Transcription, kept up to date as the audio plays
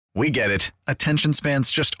We get it. Attention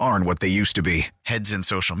spans just aren't what they used to be. Heads in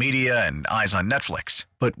social media and eyes on Netflix.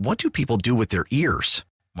 But what do people do with their ears?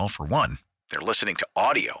 Well, for one, they're listening to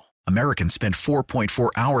audio. Americans spend 4.4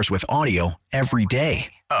 hours with audio every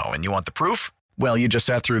day. Oh, and you want the proof? Well, you just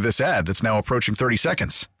sat through this ad that's now approaching 30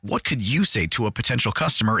 seconds. What could you say to a potential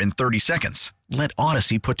customer in 30 seconds? Let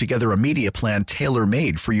Odyssey put together a media plan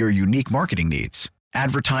tailor-made for your unique marketing needs.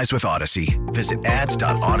 Advertise with Odyssey. Visit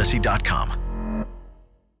ads.odyssey.com.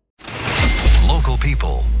 Local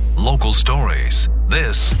people, local stories.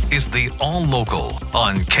 This is the All Local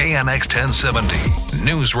on KNX 1070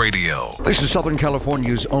 News Radio. This is Southern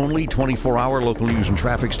California's only 24-hour local news and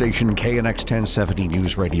traffic station, KNX 1070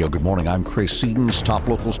 News Radio. Good morning, I'm Chris Seaton's top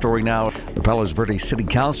local story now. The Palos Verdes City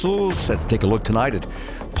Council set to take a look tonight at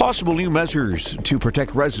possible new measures to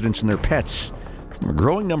protect residents and their pets. A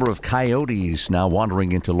growing number of coyotes now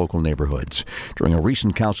wandering into local neighborhoods. During a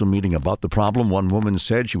recent council meeting about the problem, one woman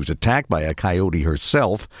said she was attacked by a coyote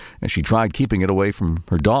herself as she tried keeping it away from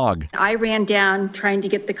her dog. I ran down trying to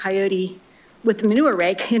get the coyote with the manure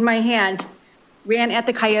rake in my hand, ran at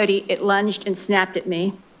the coyote, it lunged and snapped at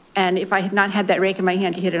me. And if I had not had that rake in my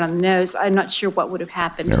hand to hit it on the nose, I'm not sure what would have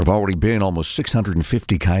happened. There have already been almost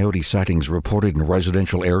 650 coyote sightings reported in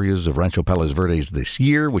residential areas of Rancho Palos Verdes this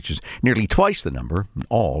year, which is nearly twice the number in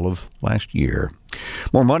all of last year.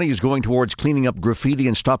 More money is going towards cleaning up graffiti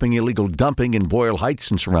and stopping illegal dumping in Boyle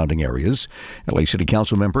Heights and surrounding areas. LA City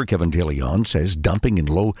Council member Kevin De Leon says dumping in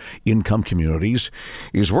low-income communities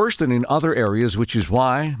is worse than in other areas, which is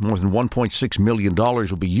why more than $1.6 million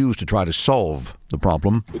will be used to try to solve the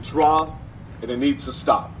problem. It's wrong, and it needs to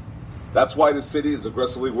stop. That's why the city is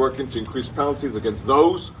aggressively working to increase penalties against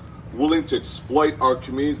those willing to exploit our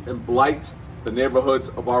communities and blight the neighborhoods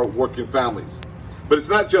of our working families. But it's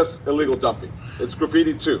not just illegal dumping. It's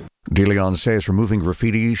graffiti, too. De Leon says removing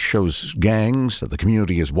graffiti shows gangs that the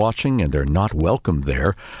community is watching and they're not welcome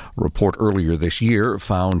there. A report earlier this year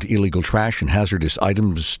found illegal trash and hazardous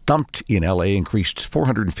items dumped in L.A. increased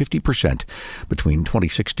 450% between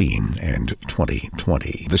 2016 and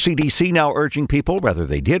 2020. The CDC now urging people, rather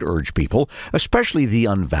they did urge people, especially the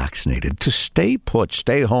unvaccinated, to stay put,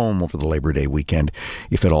 stay home over the Labor Day weekend,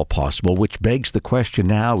 if at all possible, which begs the question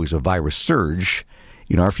now, is a virus surge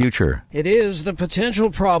in our future? It is the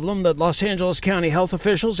potential problem that Los Angeles County health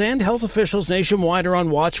officials and health officials nationwide are on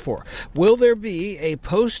watch for. Will there be a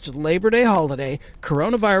post-Labor Day holiday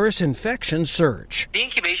coronavirus infection surge? The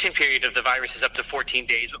incubation period of the virus is up to 14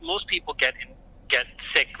 days, but most people get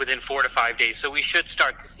sick within 4 to 5 days. So we should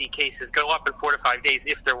start to see cases go up in 4 to 5 days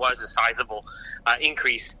if there was a sizable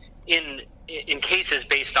increase in cases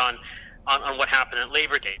based on what happened at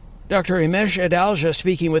Labor Day. Dr. Imesh Adalja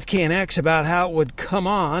speaking with KNX about how it would come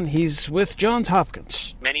on. He's with Johns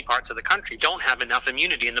Hopkins. Many parts of the country don't have enough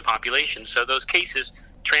immunity in the population, so those cases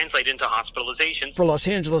translate into hospitalizations. For Los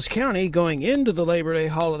Angeles County, going into the Labor Day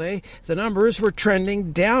holiday, the numbers were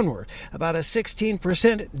trending downward, about a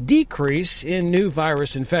 16% decrease in new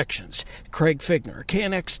virus infections. Craig Figner,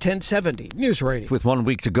 KNX 1070 News Radio. With 1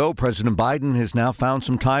 week to go, President Biden has now found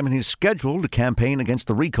some time in his schedule to campaign against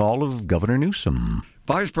the recall of Governor Newsom.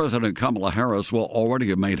 Vice President Kamala Harris will already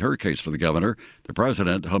have made her case for the governor, the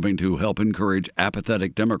president hoping to help encourage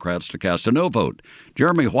apathetic Democrats to cast a no vote.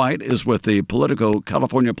 Jeremy White is with the Politico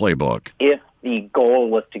California Playbook. If the goal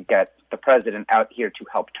was to get the president out here to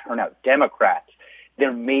help turn out Democrats,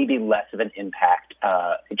 there may be less of an impact,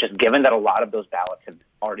 just given that a lot of those ballots have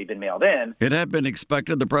already been mailed in. It had been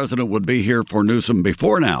expected the president would be here for Newsom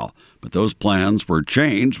before now, but those plans were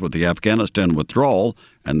changed with the Afghanistan withdrawal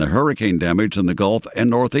and the hurricane damage in the Gulf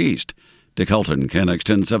and Northeast. Dick Helton, KNX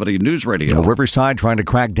 1070 News Radio. Riverside trying to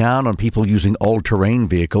crack down on people using all-terrain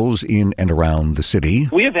vehicles in and around the city.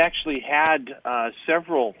 We have actually had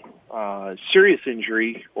several serious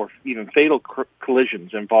injury or even fatal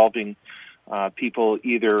collisions involving people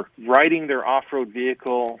either riding their off-road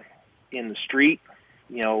vehicle in the street,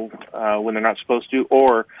 when they're not supposed to,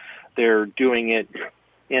 or they're doing it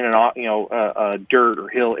in a dirt or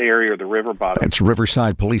hill area or the river bottom. That's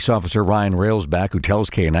Riverside Police Officer Ryan Railsback, who tells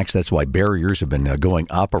KNX that's why barriers have been going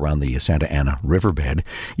up around the Santa Ana riverbed.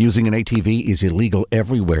 Using an ATV is illegal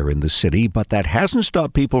everywhere in the city, but that hasn't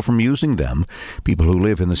stopped people from using them. People who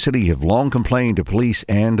live in the city have long complained to police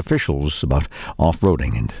and officials about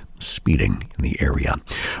off-roading and speeding in the area.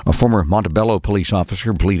 A former Montebello police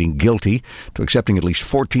officer pleading guilty to accepting at least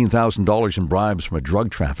 $14,000 in bribes from a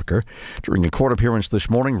drug trafficker. During a court appearance this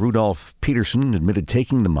morning, Rudolph Peterson admitted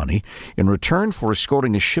taking the money in return for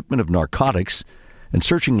escorting a shipment of narcotics and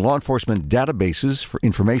searching law enforcement databases for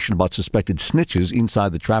information about suspected snitches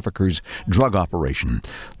inside the traffickers' drug operation.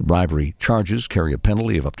 The bribery charges carry a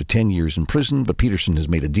penalty of up to 10 years in prison, but Peterson has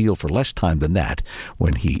made a deal for less time than that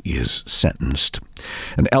when he is sentenced.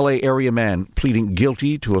 An L.A. area man pleading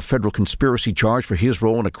guilty to a federal conspiracy charge for his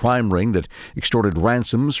role in a crime ring that extorted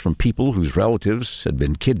ransoms from people whose relatives had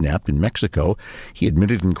been kidnapped in Mexico. He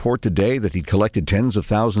admitted in court today that he'd collected tens of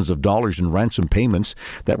thousands of dollars in ransom payments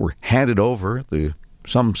that were handed over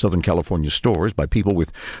some Southern California stores by people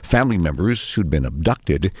with family members who'd been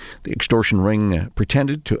abducted. The extortion ring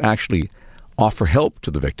pretended to actually offer help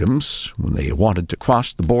to the victims when they wanted to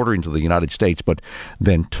cross the border into the United States, but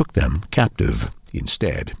then took them captive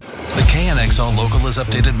instead. The KNX All Local is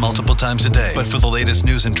updated multiple times a day. But for the latest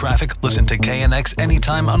news and traffic, listen to KNX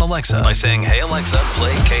anytime on Alexa by saying, "Hey Alexa,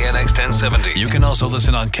 play KNX 1070. You can also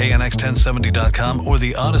listen on KNX1070.com or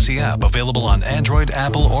the Odyssey app, available on Android,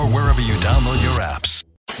 Apple, or wherever you download your apps.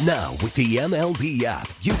 Now, with the MLB app,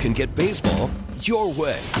 you can get baseball your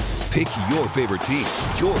way. Pick your favorite team,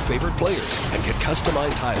 your favorite players, and get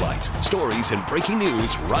customized highlights, stories, and breaking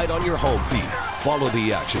news right on your home feed. Follow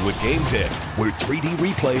the action with Game Day, where 3D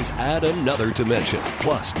replays add another dimension.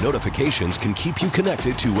 Plus, notifications can keep you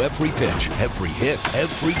connected to every pitch, every hit,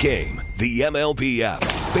 every game. The MLB app.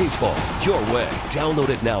 Baseball your way. Download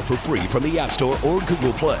it now for free from the App Store or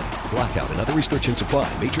Google Play. Blackout and other restrictions apply.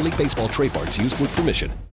 Major League Baseball trademarks used with permission.